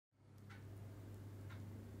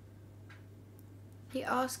He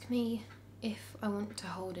asked me if I want to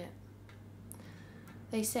hold it.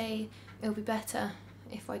 They say it'll be better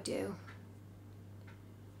if I do.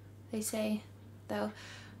 They say they'll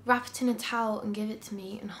wrap it in a towel and give it to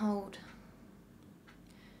me and hold.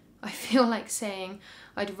 I feel like saying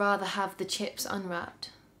I'd rather have the chips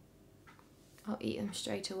unwrapped. I'll eat them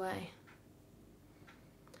straight away.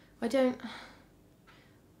 I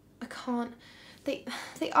can't. They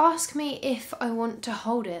ask me if I want to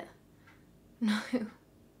hold it.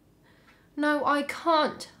 No, I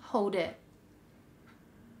can't hold it.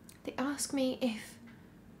 They ask me if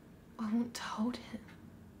I want to hold it.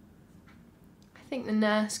 I think the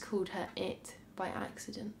nurse called her it by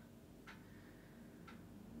accident.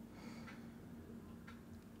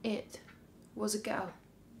 It was a girl.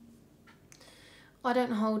 I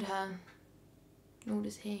don't hold her, nor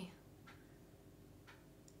does he.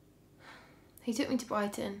 He took me to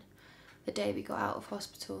Brighton the day we got out of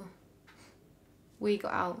hospital. We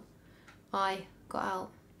got out. I got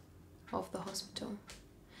out of the hospital.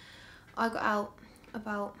 I got out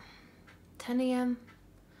about 10 AM,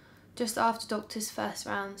 just after doctor's first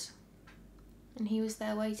rounds, and he was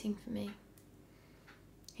there waiting for me.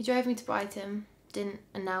 He drove me to Brighton, didn't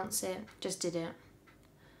announce it, just did it.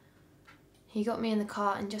 He got me in the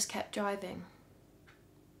car and just kept driving.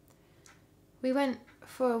 We went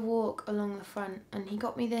for a walk along the front and he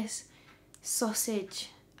got me this sausage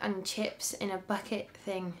and chips in a bucket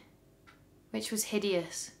thing, which was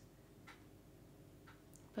hideous.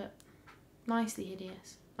 But nicely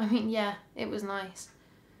hideous. I mean, yeah, it was nice.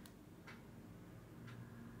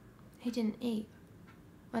 He didn't eat.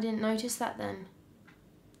 I didn't notice that then.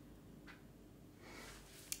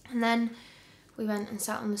 And then we went and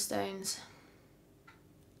sat on the stones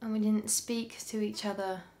and we didn't speak to each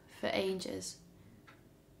other for ages.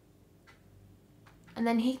 And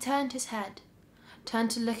then he turned his head, turned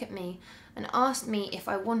to look at me and asked me if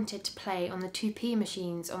I wanted to play on the 2p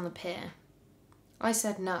machines on the pier. I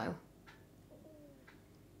said no.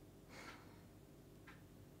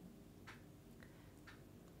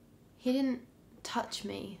 He didn't touch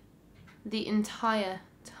me the entire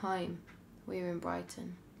time we were in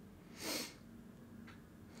Brighton.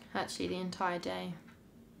 Actually, the entire day.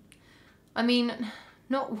 I mean,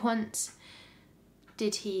 not once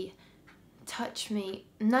did he touch me,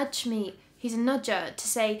 nudge me. He's a nudger, to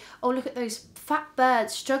say, oh, look at those fat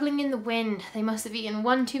birds struggling in the wind. They must have eaten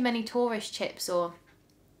one too many tourist chips. Or,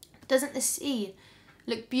 doesn't the sea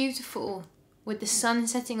look beautiful with the sun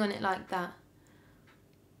setting on it like that?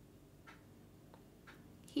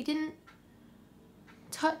 He didn't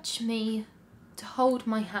touch me to hold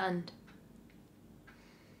my hand.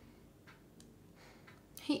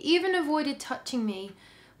 He even avoided touching me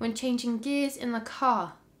when changing gears in the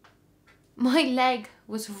car. My leg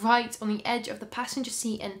was right on the edge of the passenger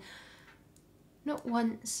seat, and not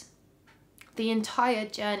once the entire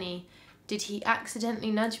journey did he accidentally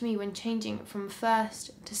nudge me when changing from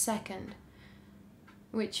first to second,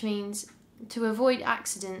 which means to avoid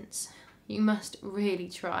accidents, you must really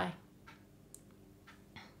try.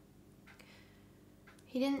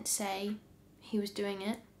 He didn't say he was doing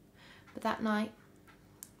it, but that night,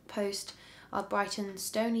 post our Brighton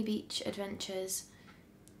Stony Beach adventures,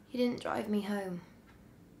 he didn't drive me home.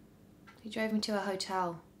 He drove me to a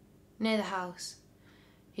hotel near the house.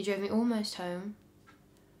 He drove me almost home,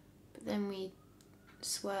 but then we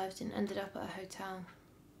swerved and ended up at a hotel.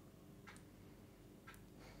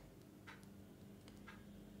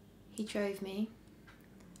 He drove me,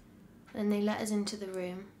 then they let us into the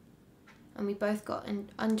room, and we both got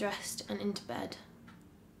undressed and into bed,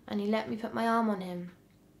 and he let me put my arm on him.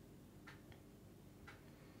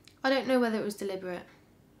 I don't know whether it was deliberate,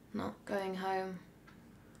 not going home,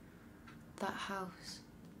 that house,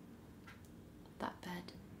 that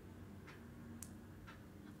bed.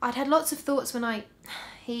 I'd had lots of thoughts when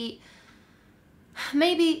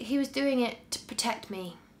maybe he was doing it to protect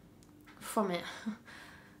me from it.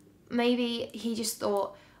 Maybe he just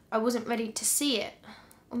thought I wasn't ready to see it.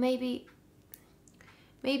 Or maybe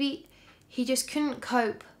he just couldn't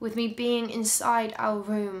cope with me being inside our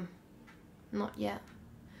room. Not yet.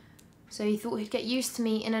 So he thought he'd get used to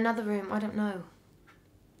me in another room, I don't know.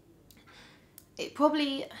 It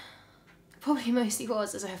probably mostly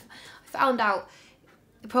was, as I found out,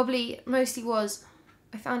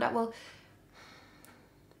 well,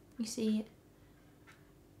 you see,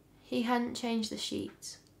 he hadn't changed the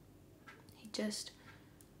sheets. He just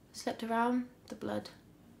slept around the blood.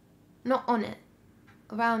 Not on it,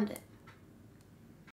 around it.